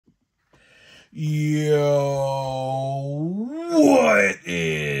Yo, what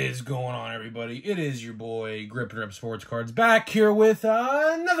is going on, everybody? It is your boy, Grip and Rip Sports Cards, back here with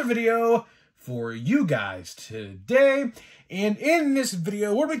another video for you guys today. And in this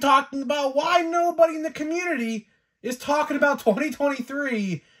video, we're going to be talking about why nobody in the community is talking about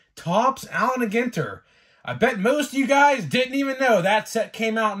 2023 Topps Allen and Ginter. I bet most of you guys didn't even know that set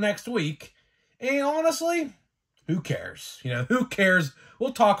came out next week. And honestly, who cares? You know, who cares?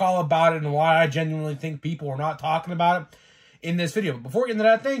 We'll talk all about it and why I genuinely think people are not talking about it in this video. But before we get into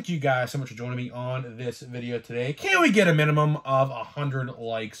that, thank you guys so much for joining me on this video today. Can we get a minimum of 100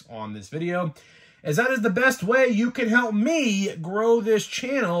 likes on this video? As that is the best way you can help me grow this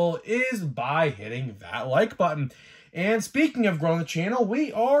channel is by hitting that like button. And speaking of growing the channel,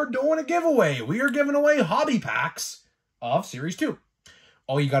 we are doing a giveaway. We are giving away hobby packs of Series 2.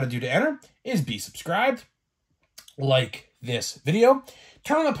 All you got to do to enter is be subscribed, like this video,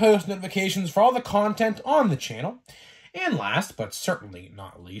 turn on the post notifications for all the content on the channel, and last but certainly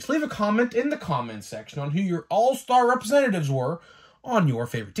not least, leave a comment in the comments section on who your all-star representatives were on your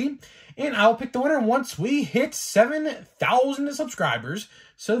favorite team, and I'll pick the winner once we hit 7,000 subscribers.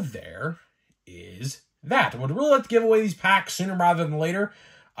 So there is that. I would really like to give away these packs sooner rather than later.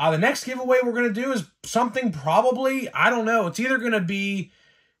 The next giveaway we're going to do is something probably, I don't know, it's either going to be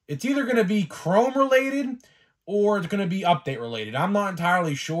Chrome related or it's going to be update related. I'm not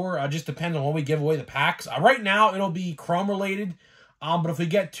entirely sure. It just depends on when we give away the packs. Right now, it'll be Chrome related. But if we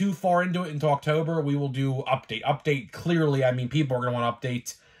get too far into it into October, we will do update. Update clearly, I mean, people are going to want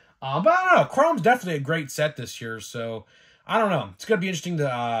updates. But I don't know. Chrome's definitely a great set this year, so I don't know. It's going to be interesting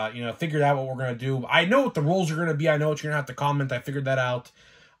to figure out what we're going to do. I know what the rules are going to be. I know what you're going to have to comment. I figured that out.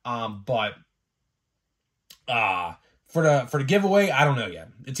 For the giveaway, I don't know yet.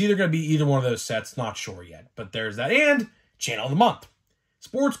 It's either going to be either one of those sets, not sure yet. But there's that. And Channel of the Month.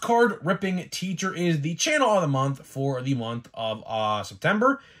 Sports Card Ripping Teacher is the Channel of the Month for the month of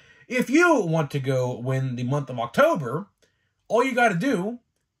September. If you want to go win the month of October, all you got to do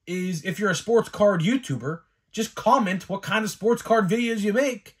is, if you're a sports card YouTuber, just comment what kind of sports card videos you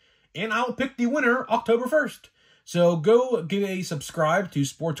make, and I'll pick the winner October 1st. So go give a subscribe to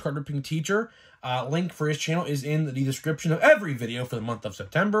Sports Card Ripping Teacher. Link for his channel is in the description of every video for the month of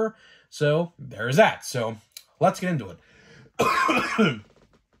September. So there's that. So let's get into it.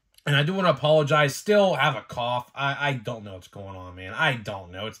 And I do want to apologize. Still have a cough. I don't know what's going on, man. I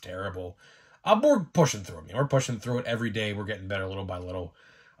don't know. It's terrible. We're pushing through it, man. We're pushing through it every day. We're getting better little by little.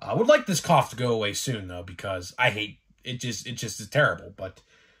 I would like this cough to go away soon, though, because I hate it. It just is terrible. But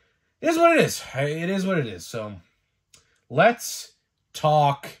it is what it is. It is what it is. So let's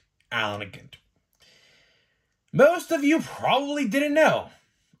talk Allen and Ginter. Most of you probably didn't know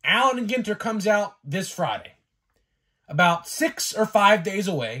Allen and Ginter comes out this Friday. About 6 or 5 days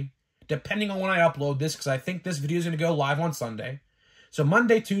away, depending on when I upload this, because I think this video is going to go live on Sunday. So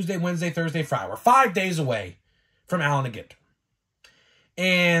Monday, Tuesday, Wednesday, Thursday, Friday. We're 5 days away from Allen and Ginter.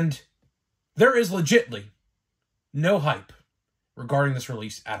 And there is legitly no hype regarding this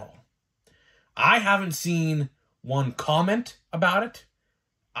release at all. I haven't seen one comment about it.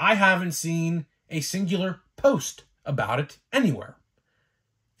 I haven't seen a singular post about it anywhere.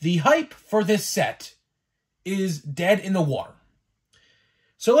 The hype for this set is dead in the water.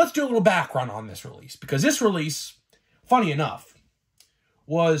 So let's do a little background on this release, because this release, funny enough,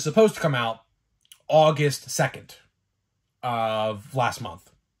 was supposed to come out August 2nd of last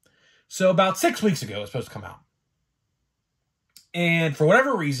month. So about 6 weeks ago, it was supposed to come out. And for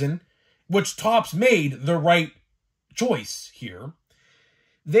whatever reason, which Topps made the right choice here,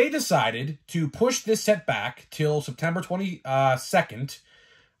 they decided to push this set back till September 22nd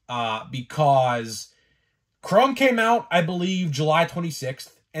because Chrome came out, I believe, July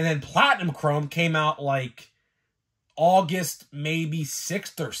 26th, and then Platinum Chrome came out like August maybe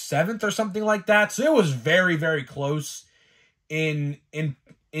 6th or 7th or something like that. So it was very, very close in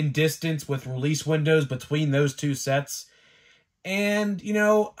distance with release windows between those two sets. And, you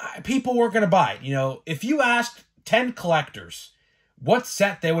know, people weren't going to buy it. You know, if you asked 10 collectors what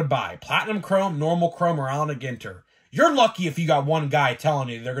set they would buy, Platinum Chrome, Normal Chrome, or Allen and Ginter, you're lucky if you got one guy telling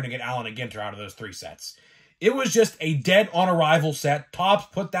you they're going to get Allen and Ginter out of those three sets. It was just a dead-on-arrival set. Topps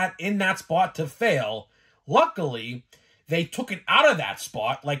put that in that spot to fail. Luckily, they took it out of that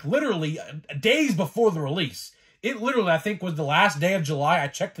spot, like literally days before the release. It literally, I think, was the last day of July. I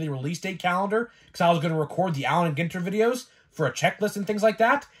checked the release date calendar because I was going to record the Allen and Ginter videos for a checklist and things like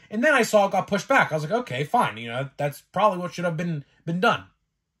that. And then I saw it got pushed back. I was like, okay, fine. You know, that's probably what should have been done.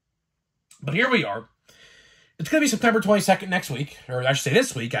 But here we are. It's going to be September 22nd next week. Or I should say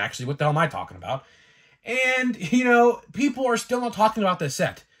this week, actually. What the hell am I talking about? And, you know, people are still not talking about this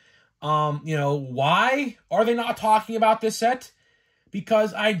set. You know, why are they not talking about this set?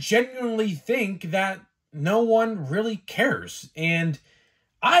 Because I genuinely think that no one really cares. And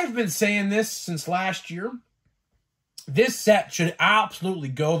I've been saying this since last year. This set should absolutely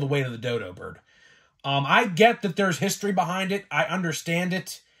go the way of the dodo bird. I get that there's history behind it. I understand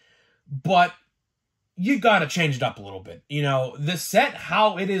it. But you got to change it up a little bit. You know, the set,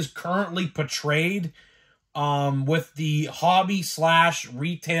 how it is currently portrayed with the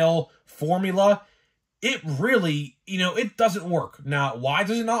hobby/retail formula, it really, you know, it doesn't work. Now, why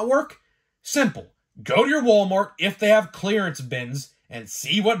does it not work? Simple. Go to your Walmart if they have clearance bins and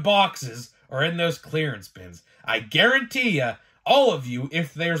see what boxes are in those clearance bins. I guarantee you, all of you,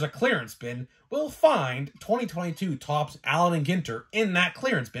 if there's a clearance bin, will find 2022 Topps Allen and Ginter in that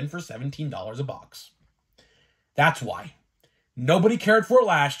clearance bin for $17 a box. That's why. Nobody cared for it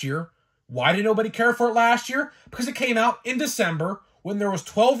last year. Why did nobody care for it last year? Because it came out in December when there was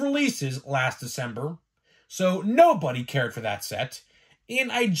 12 releases last December. So nobody cared for that set. And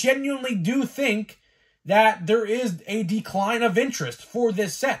I genuinely do think that there is a decline of interest for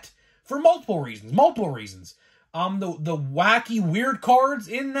this set for multiple reasons. The wacky, weird cards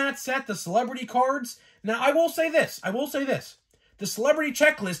in that set, the celebrity cards. Now, I will say this. The celebrity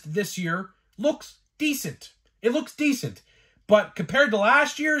checklist this year looks decent. It looks decent. But compared to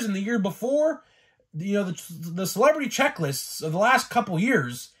last year's and the year before, you know, the celebrity checklists of the last couple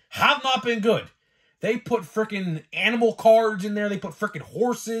years have not been good. They put frickin' animal cards in there. They put frickin'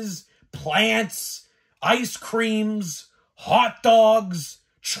 horses, plants, ice creams, hot dogs,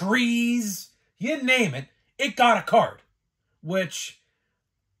 trees. You name it, it got a card. Which,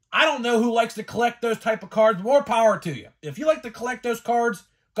 I don't know who likes to collect those type of cards. More power to you. If you like to collect those cards,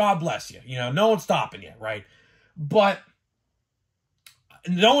 God bless you. You know, no one's stopping you, right? But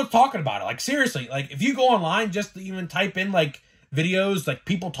no one's talking about it. Like, seriously, like, if you go online just to even type in, like, videos, like,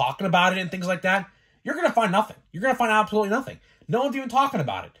 people talking about it and things like that, you're going to find nothing. You're going to find absolutely nothing. No one's even talking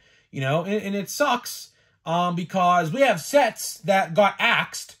about it, you know, and it sucks because we have sets that got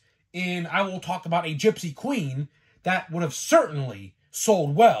axed, and I will talk about a Gypsy Queen that would have certainly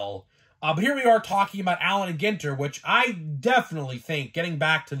sold well. But here we are talking about Allen and Ginter, which I definitely think, getting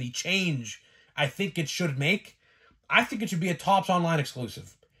back to the change I think it should make, I think it should be a Topps Online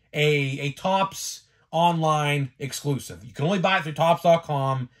exclusive. A Topps Online exclusive. You can only buy it through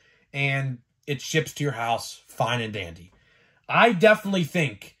Topps.com, and it ships to your house fine and dandy. I definitely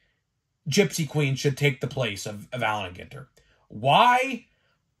think Gypsy Queen should take the place of Allen and Ginter. Why?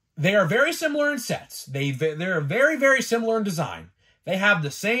 They are very similar in sets. They're very, very similar in design. They have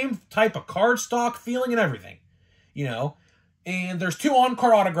the same type of cardstock feeling and everything, you know. And there's 2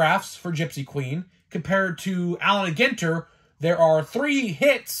 on-card autographs for Gypsy Queen. Compared to Allen and Ginter, there are 3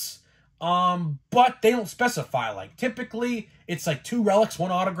 hits, but they don't specify. Like, typically, it's like 2 relics, 1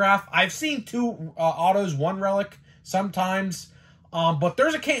 autograph. I've seen 2 autos, 1 relic sometimes. But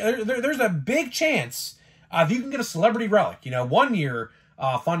there's a big chance you can get a celebrity relic. You know, one year,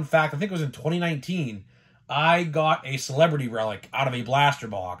 fun fact, I think it was in 2019, I got a celebrity relic out of a blaster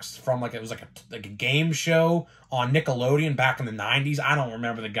box from it was like a game show on Nickelodeon back in the 90s. I don't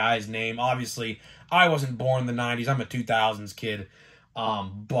remember the guy's name. Obviously, I wasn't born in the 90s. I'm a 2000s kid.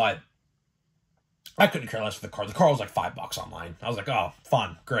 But I couldn't care less for the card. The card was like $5 online. I was like, oh,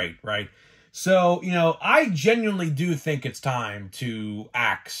 fun, great, right? So, you know, I genuinely do think it's time to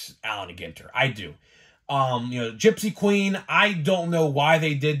axe Allen and Ginter. I do. You know, Gypsy Queen, I don't know why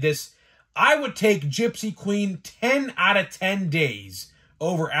they did this. I would take Gypsy Queen 10 out of 10 days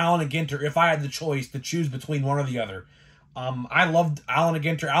over Allen and Ginter if I had the choice to choose between one or the other. I loved Allen and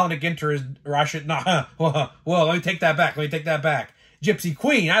Ginter. Allen and Ginter is, or I should not, well, let me take that back. Gypsy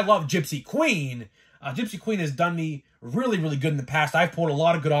Queen, I love Gypsy Queen. Gypsy Queen has done me really, really good in the past. I've pulled a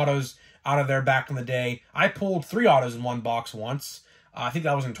lot of good autos out of there back in the day. I pulled 3 autos in one box once. I think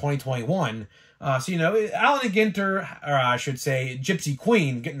that was in 2021. So, you know, Allen and Ginter, or I should say Gypsy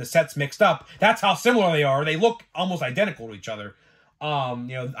Queen, getting the sets mixed up. That's how similar they are. They look almost identical to each other. You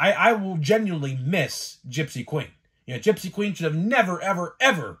know, I will genuinely miss Gypsy Queen. You know, Gypsy Queen should have never, ever,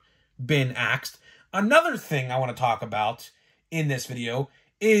 ever been axed. Another thing I want to talk about in this video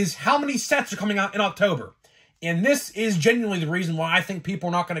is how many sets are coming out in October. And this is genuinely the reason why I think people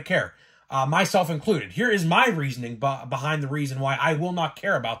are not going to care. Myself included. Here is my reasoning behind the reason why I will not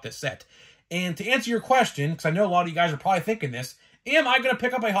care about this set. And to answer your question, because I know a lot of you guys are probably thinking this, am I going to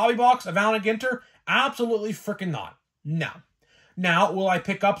pick up a hobby box of Allen and Ginter? Absolutely freaking not. No. Now, will I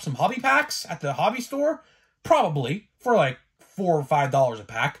pick up some hobby packs at the hobby store? Probably. For like $4 or $5 a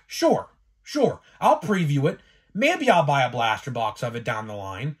pack. Sure. I'll preview it. Maybe I'll buy a blaster box of it down the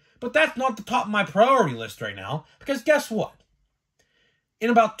line. But that's not the top of my priority list right now. Because guess what? In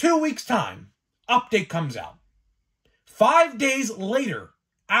about 2 weeks' time, update comes out. 5 days later,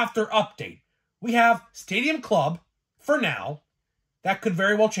 after update, we have Stadium Club, for now, that could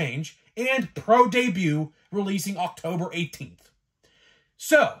very well change, and Pro Debut releasing October 18th.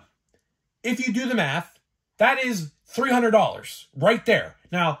 So, if you do the math, that is $300 right there.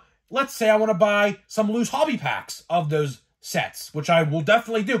 Now, let's say I want to buy some loose hobby packs of those sets, which I will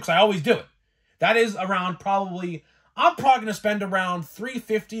definitely do because I always do it. That is around I'm probably going to spend around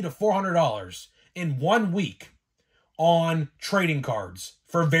 $350 to $400 in 1 week on trading cards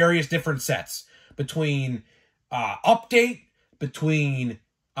for various different sets between update, between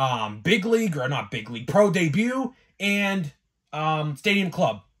Big League, or not Big League, Pro Debut, and Stadium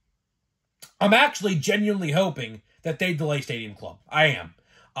Club. I'm actually genuinely hoping that they delay Stadium Club. I am.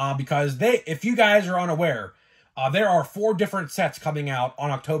 Because if you guys are unaware, there are 4 different sets coming out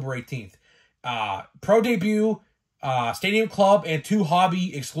on October 18th. Pro Debut, Stadium Club, and 2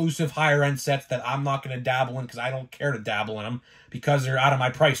 hobby exclusive higher end sets that I'm not going to dabble in because I don't care to dabble in them because they're out of my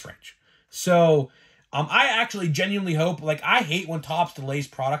price range. So, I actually genuinely hope, like, I hate when Topps delays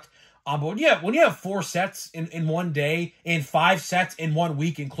product. But when you have 4 sets in one day and 5 sets in 1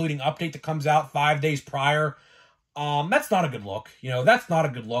 week, including update that comes out 5 days prior, that's not a good look. That's not a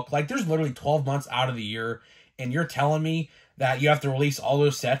good look. Like, there's literally 12 months out of the year, and you're telling me that you have to release all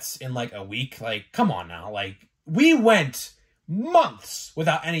those sets in, like, a week? Like, come on now. Like, we went months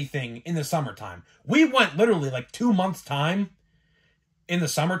without anything in the summertime. We went literally, like, 2 months' time in the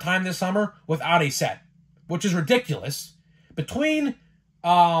summertime this summer without a set, which is ridiculous. Between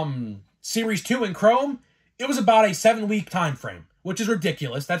Series 2 and Chrome, it was about a 7-week time frame, which is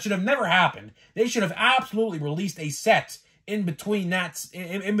ridiculous. That should have never happened. They should have absolutely released a set in between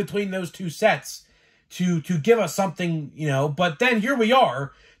those 2 sets to give us something, But then here we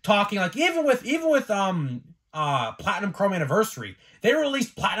are talking, like, even with Platinum Chrome Anniversary, they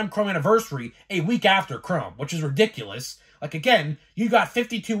released Platinum Chrome Anniversary a week after Chrome, which is ridiculous. Like, again, you got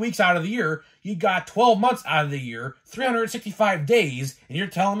 52 weeks out of the year, you got 12 months out of the year, 365 days, and you're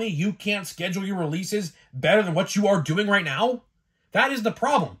telling me you can't schedule your releases better than what you are doing right now? That is the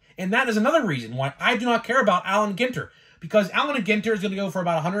problem. And that is another reason why I do not care about Allen and Ginter. Because Allen and Ginter is going to go for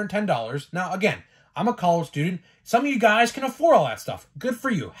about $110. Now, again, I'm a college student. Some of you guys can afford all that stuff. Good for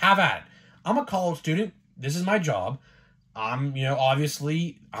you. Have at it. I'm a college student. This is my job.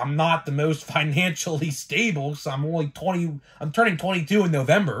 Obviously, I'm not the most financially stable, so I'm turning 22 in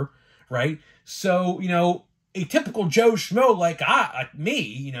November, right? So, a typical Joe Schmo like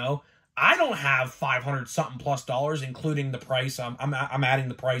me, I don't have $500-something plus dollars, including the price. I'm adding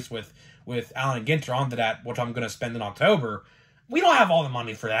the price with Allen and Ginter onto that, which I'm going to spend in October. We don't have all the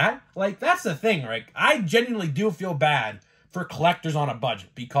money for that. Like, that's the thing, right? I genuinely do feel bad for collectors on a budget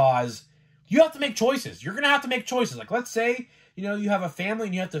because you have to make choices. You're going to have to make choices. Like, let's say, you have a family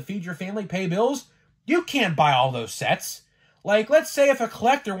and you have to feed your family, pay bills. You can't buy all those sets. Like, let's say if a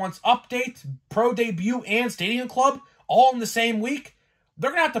collector wants Update, Pro Debut, and Stadium Club all in the same week,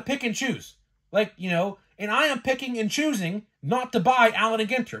 they're going to have to pick and choose. Like, and I am picking and choosing not to buy Allen and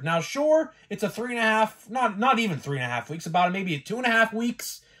Ginter. Now, sure, it's a 3.5, not even 3.5 weeks, about maybe 2.5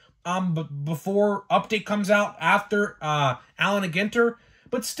 weeks before Update comes out after Allen and Ginter.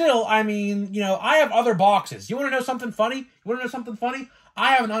 But still, I mean, I have other boxes. You want to know something funny?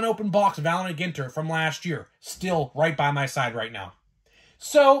 I have an unopened box of Allen and Ginter from last year, still right by my side right now.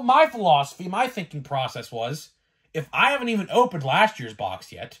 So my philosophy, my thinking process was, if I haven't even opened last year's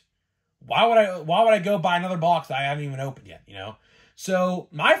box yet, why would I go buy another box that I haven't even opened yet, So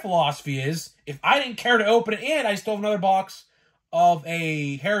my philosophy is, if I didn't care to open it and I still have another box of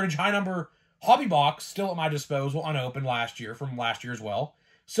a Heritage High Number hobby box still at my disposal, unopened from last year as well.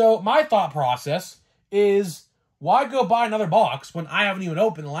 So my thought process is, why go buy another box when I haven't even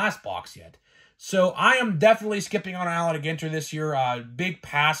opened the last box yet? So I am definitely skipping on Allen and Ginter this year. Big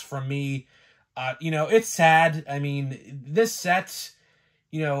pass from me. It's sad. I mean, this set,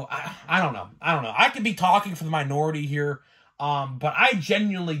 I don't know. I could be talking for the minority here, but I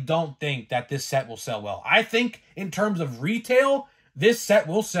genuinely don't think that this set will sell well. I think in terms of retail, this set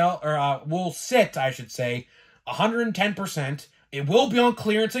will sit, I should say, 110%. It will be on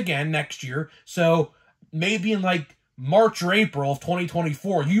clearance again next year. So maybe in like March or April of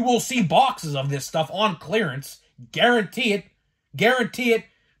 2024, you will see boxes of this stuff on clearance. Guarantee it.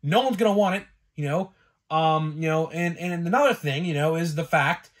 No one's going to want it, and another thing, is the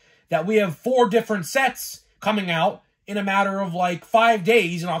fact that we have 4 different sets coming out in a matter of like 5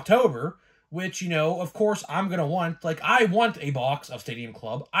 days in October, which, of course I'm going to want. Like, I want a box of Stadium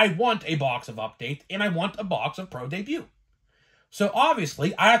Club, I want a box of Update, and I want a box of Pro Debut. So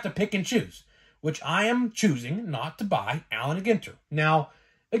obviously I have to pick and choose. which I am choosing not to buy Allen and Ginter. Now,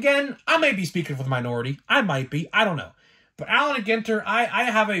 again, I may be speaking for the minority. I might be. I don't know. But Allen and Ginter, I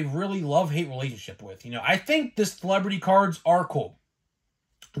have a really love-hate relationship with. You know, I think the celebrity cards are cool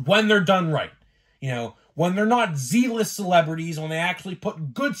when they're done right. You know, when they're not Z-list celebrities, when they actually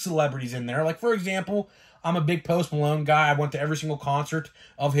put good celebrities in there. Like, for example, I'm a big Post Malone guy. I went to every single concert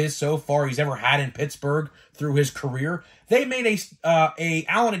of his so far he's ever had in Pittsburgh through his career. They made a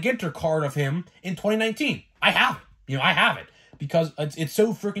Allen and Ginter card of him in 2019. I have it. You know, I have it because it's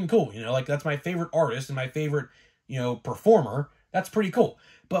so freaking cool. You know, like, that's my favorite artist and my favorite, you know, performer. That's pretty cool.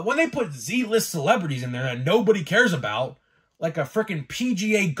 But when they put Z-list celebrities in there that nobody cares about, like a freaking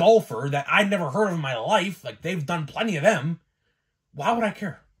PGA golfer that I'd never heard of in my life, like they've done plenty of them, why would I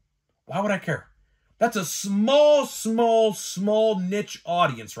care? Why would I care? That's a small niche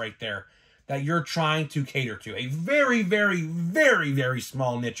audience right there that you're trying to cater to. A very, very, very, very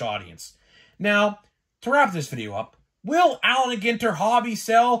small niche audience. Now, to wrap this video up, will Allen and Ginter hobby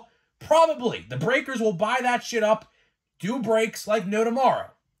sell? Probably. The breakers will buy that shit up, do breaks like no tomorrow.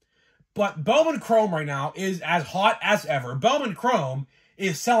 But Bowman Chrome right now is as hot as ever. Bowman Chrome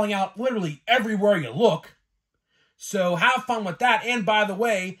is selling out literally everywhere you look. So have fun with that. And by the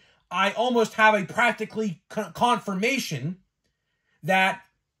way, I almost have a practically confirmation that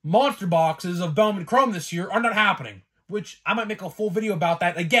monster boxes of Bowman Chrome this year are not happening. Which I might make a full video about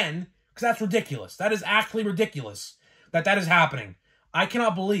that again, because that's ridiculous. That is actually ridiculous that is happening. I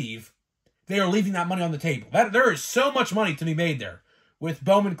cannot believe they are leaving that money on the table. There is so much money to be made there with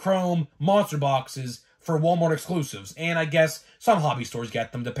Bowman Chrome monster boxes for Walmart exclusives. And I guess some hobby stores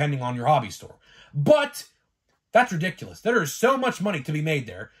get them, depending on your hobby store. But that's ridiculous. There is so much money to be made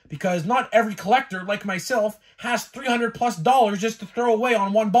there because not every collector, like myself, has $300+ just to throw away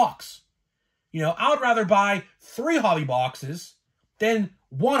on one box. You know, I would rather buy 3 hobby boxes than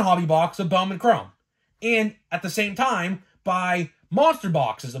 1 hobby box of Bowman Chrome. And at the same time, buy monster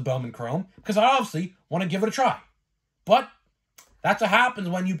boxes of Bowman Chrome because I obviously want to give it a try. But that's what happens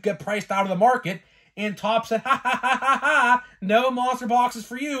when you get priced out of the market and Topps said, ha ha ha ha ha, no monster boxes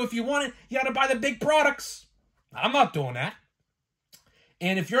for you. If you want it, you got to buy the big products. I'm not doing that.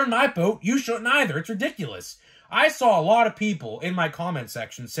 And if you're in my boat, you shouldn't either. It's ridiculous. I saw a lot of people in my comment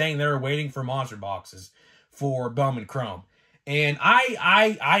section saying they were waiting for monster boxes for Bowman Chrome. And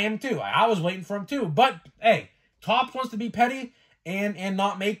I am too. I was waiting for them too. But, hey, Topps wants to be petty and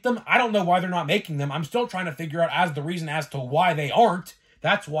not make them. I don't know why they're not making them. I'm still trying to figure out the reason as to why they aren't.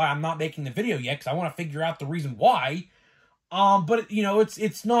 That's why I'm not making the video yet, because I want to figure out the reason why. But you know,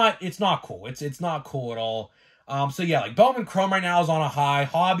 it's not cool. It's not cool at all. So yeah, like Bowman Chrome right now is on a high.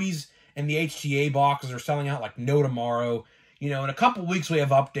 Hobbies and the HTA boxes are selling out like no tomorrow. You know, in a couple weeks we have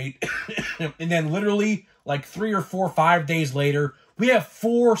update, and then literally like 3 or 4 or 5 days later we have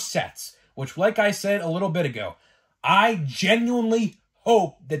 4 sets. Which, like I said a little bit ago, I genuinely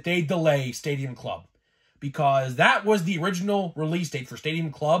hope that they delay Stadium Club. Because that was the original release date for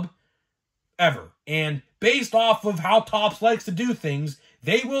Stadium Club ever. And based off of how Topps likes to do things,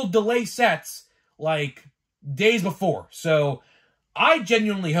 they will delay sets like days before. So I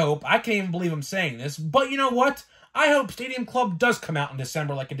genuinely hope, I can't even believe I'm saying this, but you know what? I hope Stadium Club does come out in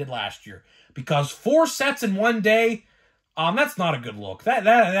December like it did last year. Because 4 sets in one day, that's not a good look.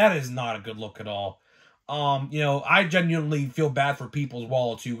 That is not a good look at all. You know, I genuinely feel bad for people's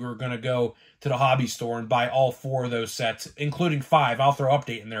wallets who are going to go to the hobby store and buy all 4 of those sets, including 5. I'll throw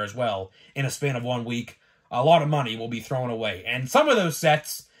update in there as well in a span of 1 week. A lot of money will be thrown away. And some of those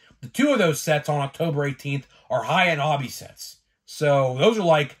sets, the 2 of those sets on October 18th are high-end hobby sets. So those are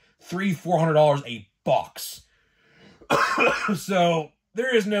like $300-400 a box. So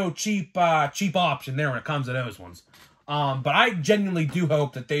there is no cheap option there when it comes to those ones. But I genuinely do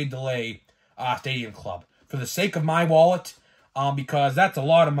hope that they delay Stadium Club for the sake of my wallet, because that's a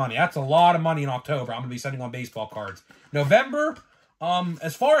lot of money. That's a lot of money in October. I'm going to be sending on baseball cards. November,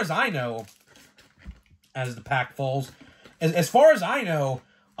 as far as I know, as the pack falls, as far as I know,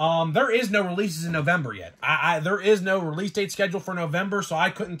 there is no releases in November yet. There is no release date scheduled for November, so I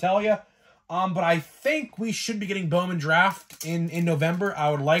couldn't tell you. But I think we should be getting Bowman Draft in November. I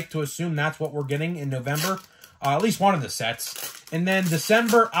would like to assume that's what we're getting in November. At least one of the sets. And then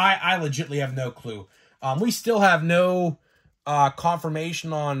December, I legitimately have no clue. We still have no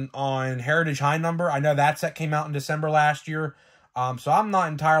confirmation on Heritage High Number. I know that set came out in December last year. So I'm not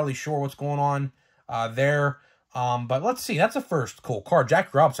entirely sure what's going on there. But let's see. That's a first cool card.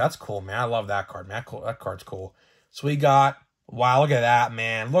 Jack Robinson, that's cool, man. I love that card, man. That card's cool. So we got, wow, look at that,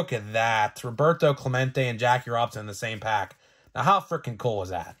 man. Look at that. Roberto Clemente and Jackie Robinson in the same pack. Now, how freaking cool is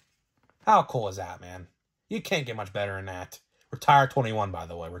that? How cool is that, man? You can't get much better than that. Retire 21, by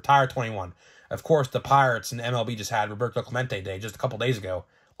the way. Retire 21. Of course, the Pirates and MLB just had Roberto Clemente Day just a couple days ago.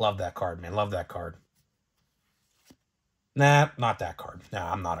 Love that card, man. Love that card. Nah, not that card.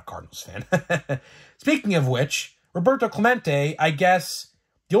 Nah, I'm not a Cardinals fan. Speaking of which, Roberto Clemente, I guess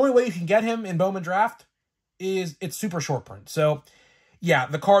the only way you can get him in Bowman Draft is it's super short print. So, yeah,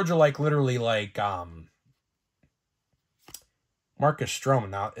 the cards are like literally like Marcus Stroman.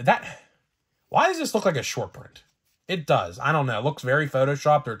 Now, why does this look like a short print? It does. I don't know. It looks very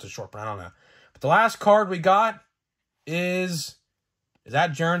photoshopped or it's a short print. I don't know. But the last card we got is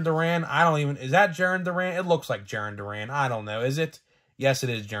that Jarren Duran? Is that Jarren Duran? It looks like Jarren Duran. I don't know. Is it? Yes, it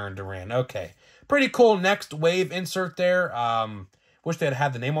is Jarren Duran. Okay. Pretty cool next wave insert there. Wish they had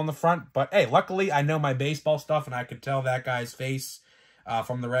had the name on the front. But, hey, luckily I know my baseball stuff and I could tell that guy's face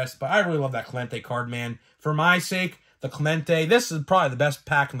from the rest. But I really love that Clemente card, man. For my sake, the Clemente, this is probably the best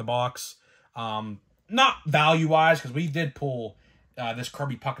pack in the box. Not value-wise, because we did pull this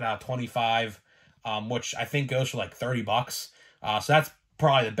Kirby Puckett out of 25, which I think goes for like $30. So that's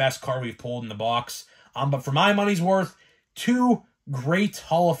probably the best card we've pulled in the box. But for my money's worth, two great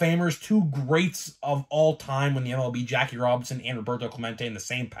Hall of Famers, two greats of all time when the MLB, Jackie Robinson and Roberto Clemente in the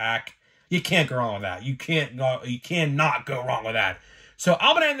same pack. You can't go wrong with that. You cannot go wrong with that. So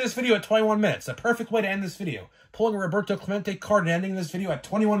I'm going to end this video at 21 minutes. The perfect way to end this video. Pulling a Roberto Clemente card and ending this video at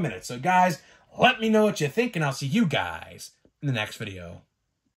 21 minutes. So guys, let me know what you think, and I'll see you guys in the next video.